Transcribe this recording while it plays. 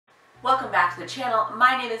Welcome back to the channel.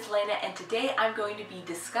 My name is Lena and today I'm going to be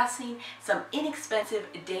discussing some inexpensive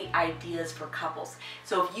date ideas for couples.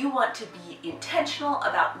 So if you want to be intentional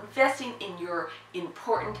about investing in your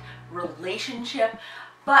important relationship,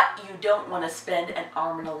 but you don't want to spend an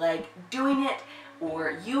arm and a leg doing it,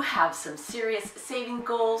 or you have some serious saving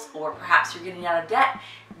goals, or perhaps you're getting out of debt,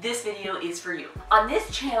 this video is for you. On this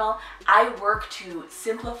channel, I work to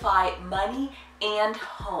simplify money and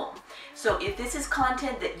home. So if this is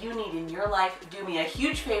content that you need in your life, do me a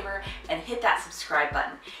huge favor and hit that subscribe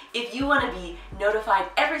button. If you want to be notified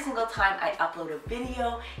every single time I upload a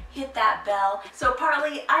video, hit that bell. So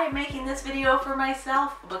partly I am making this video for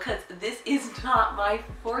myself because this is not my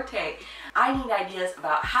forte. I need ideas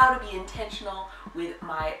about how to be intentional with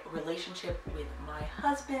my relationship with my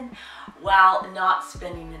husband while not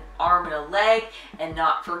spending an arm and a leg and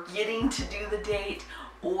not forgetting to do the date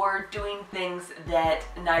or doing things that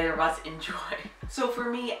neither of us enjoy. So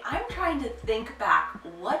for me, I'm trying to think back,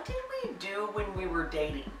 what did we do when we were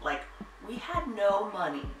dating? Like, we had no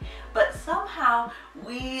money, but somehow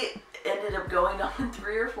we ended up going on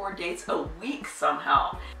 3 or 4 dates a week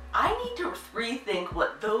somehow. I need to rethink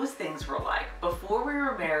what those things were like before we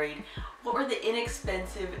were married. What were the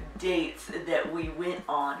inexpensive dates that we went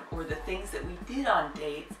on, or the things that we did on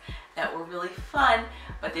dates that were really fun,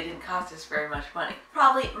 but they didn't cost us very much money?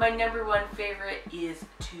 Probably my number one favorite is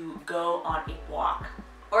to go on a walk.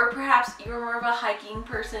 Or perhaps you're more of a hiking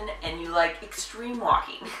person and you like extreme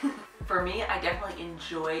walking. For me, I definitely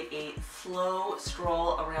enjoy a slow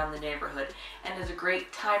stroll around the neighborhood, and it's a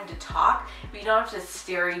great time to talk, but you don't have to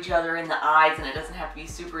stare each other in the eyes, and it doesn't have to be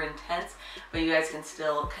super intense, but you guys can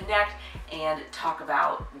still connect and talk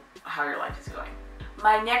about how your life is going.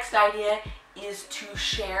 My next idea is to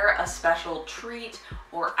share a special treat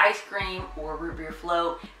or ice cream or root beer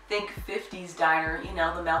float. Think 50s diner, you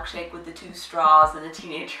know, the milkshake with the 2 straws and the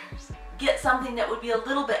teenagers. Get something that would be a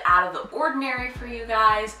little bit out of the ordinary for you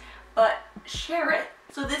guys, but share it.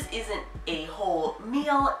 So this isn't a whole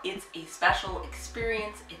meal, it's a special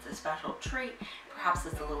experience, it's a special treat. Perhaps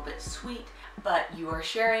it's a little bit sweet, but you are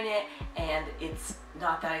sharing it and it's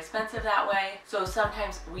not that expensive that way. So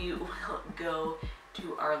sometimes we will go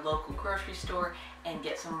to our local grocery store and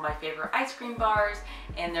get some of my favorite ice cream bars,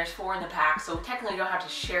 and there's 4 in the pack, so technically you don't have to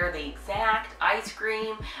share the exact ice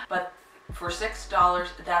cream, but for $6,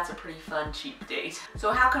 that's a pretty fun, cheap date.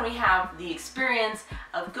 So how can we have the experience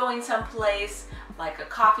of going someplace like a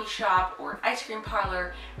coffee shop or ice cream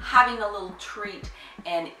parlor, having a little treat,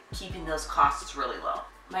 and keeping those costs really low?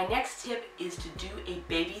 My next tip is to do a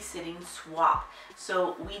babysitting swap.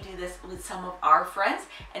 So we do this with some of our friends,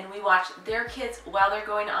 and we watch their kids while they're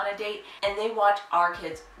going on a date, and they watch our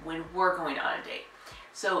kids when we're going on a date.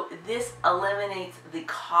 So this eliminates the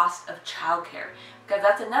cost of childcare, because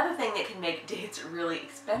that's another thing that can make dates really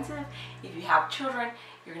expensive. If you have children,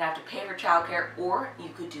 you're gonna have to pay for childcare, or you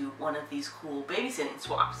could do one of these cool babysitting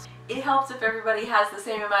swaps. It helps if everybody has the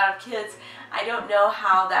same amount of kids. I don't know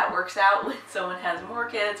how that works out when someone has more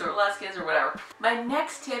kids or less kids or whatever. My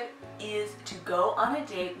next tip is to go on a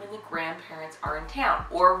date when the grandparents are in town,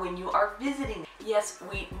 or when you are visiting. Yes,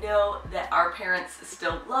 we know that our parents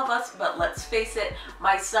still love us, but let's face it,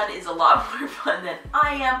 my son is a lot more fun than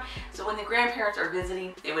I am. So when the grandparents are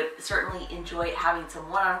visiting, they would certainly enjoy having some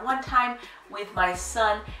one-on-one time with my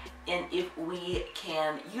son. And if we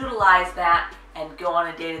can utilize that and go on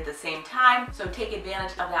a date at the same time, so take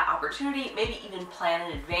advantage of that opportunity, maybe even plan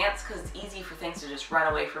in advance, because it's easy for things to just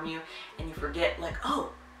run away from you and you forget, like,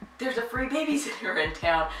 oh, there's a free babysitter in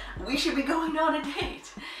town, we should be going on a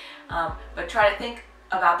date. But try to think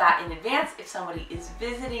about that in advance if somebody is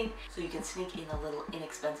visiting, so you can sneak in a little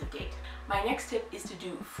inexpensive date. My next tip is to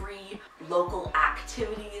do free local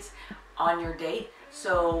activities on your date.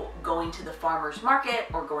 So going to the farmer's market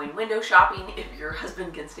or going window shopping if your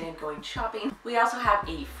husband can stand going shopping. We also have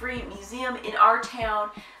a free museum in our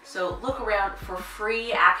town, so look around for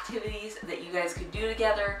free activities that you guys could do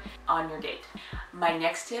together on your date. My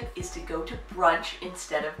next tip is to go to brunch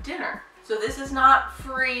instead of dinner. So this is not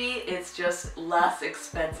free, it's just less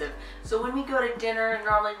expensive. So when we go to dinner, it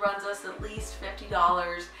normally runs us at least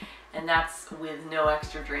 $50, and that's with no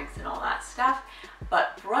extra drinks and all that stuff.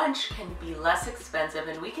 But brunch can be less expensive,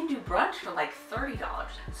 and we can do brunch for like $30.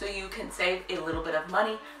 So you can save a little bit of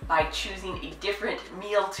money by choosing a different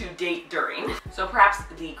meal to date during. So perhaps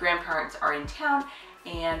the grandparents are in town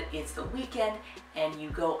and it's the weekend, and you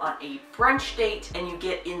go on a brunch date and you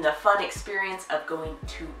get in the fun experience of going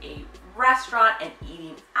to a restaurant and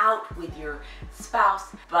eating out with your spouse,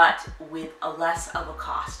 but with a less of a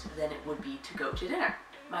cost than it would be to go to dinner.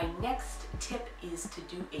 My next tip is to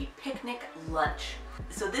do a picnic lunch.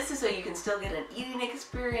 So this is so you can still get an eating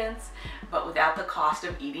experience, but without the cost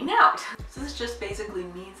of eating out. So this just basically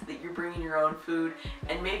means that you're bringing your own food,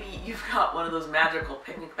 and maybe you've got one of those magical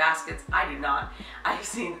picnic baskets. I do not. I've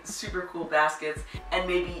seen super cool baskets, and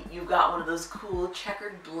maybe you've got one of those cool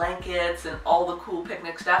checkered blankets and all the cool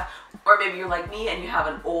picnic stuff. Or maybe you're like me and you have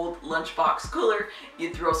an old lunchbox cooler,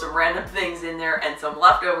 you throw some random things in there and some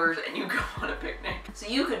leftovers and you go on a picnic. So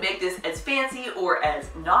you could make this as fancy or as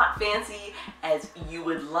not fancy as you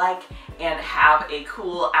would like and have a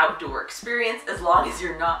cool outdoor experience, as long as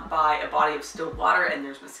you're not by a body of still water and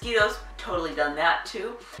there's mosquitoes. Totally done that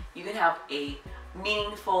too. You can have a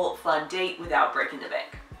meaningful, fun date without breaking the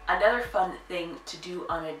bank. Another fun thing to do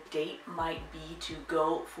on a date might be to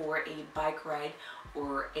go for a bike ride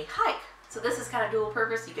or a hike. So this is kind of dual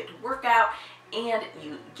purpose. You get to work out and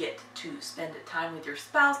you get to spend time with your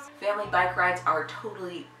spouse. Family bike rides are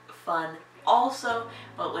totally fun also,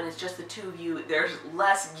 but when it's just the two of you, there's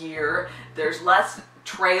less gear, there's less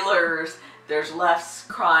trailers, there's less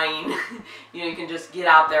crying. You know, you can just get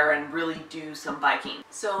out there and really do some biking.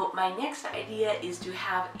 So my next idea is to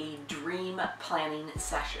have a dream planning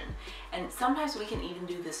session. And sometimes we can even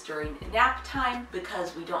do this during nap time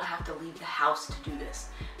because we don't have to leave the house to do this.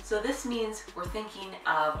 So this means we're thinking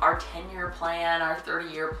of our 10-year plan, our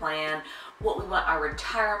 30-year plan, what we want our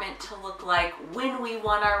retirement to look like, when we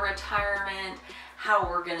want our retirement, how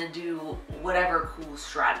we're gonna do whatever cool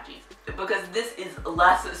strategies. Because this is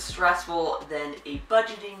less stressful than a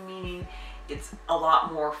budgeting meeting. It's a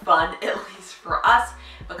lot more fun, at least for us,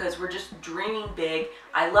 because we're just dreaming big.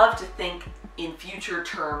 I love to think in future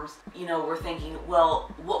terms. You know, we're thinking,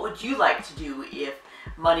 well, what would you like to do if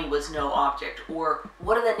money was no object? Or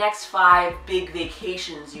what are the next 5 big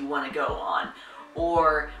vacations you want to go on?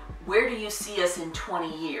 Or where do you see us in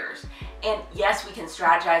 20 years? And yes, we can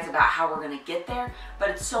strategize about how we're going to get there, but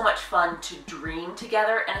it's so much fun to dream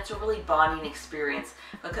together, and it's a really bonding experience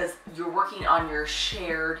because you're working on your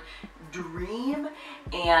shared dream,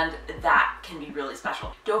 and that can be really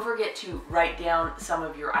special. Don't forget to write down some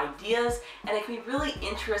of your ideas, and it can be really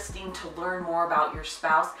interesting to learn more about your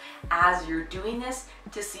spouse as you're doing this,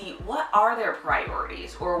 to see what are their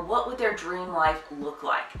priorities, or what would their dream life look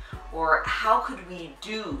like, or how could we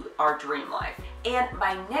do our dream life. And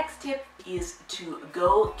my next tip is to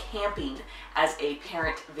go camping as a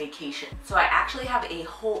parent vacation. So I actually have a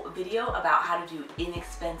whole video about how to do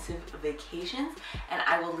inexpensive vacations, and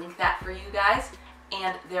I will link that for you guys.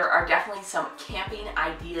 And there are definitely some camping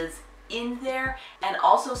ideas in there, and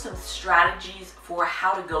also some strategies for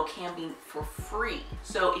how to go camping for free.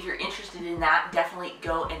 So if you're interested in that, definitely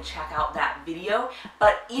go and check out that video.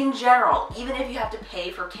 But in general, even if you have to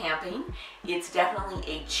pay for camping, it's definitely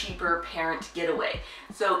a cheaper parent getaway.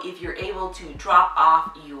 So if you're able to drop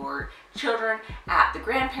off your children at the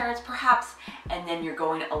grandparents perhaps, and then you're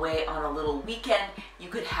going away on a little weekend, you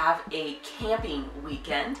could have a camping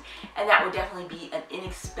weekend, and that would definitely be an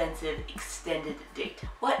inexpensive extended date.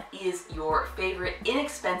 What is your favorite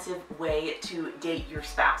inexpensive way to date your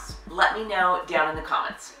spouse? Let me know down in the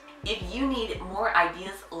comments. If you need more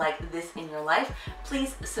ideas like this in your life,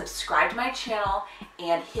 please subscribe to my channel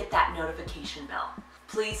and hit that notification bell.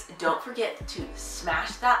 Please don't forget to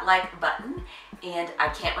smash that like button, and I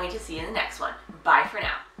can't wait to see you in the next one. Bye for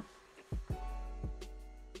now.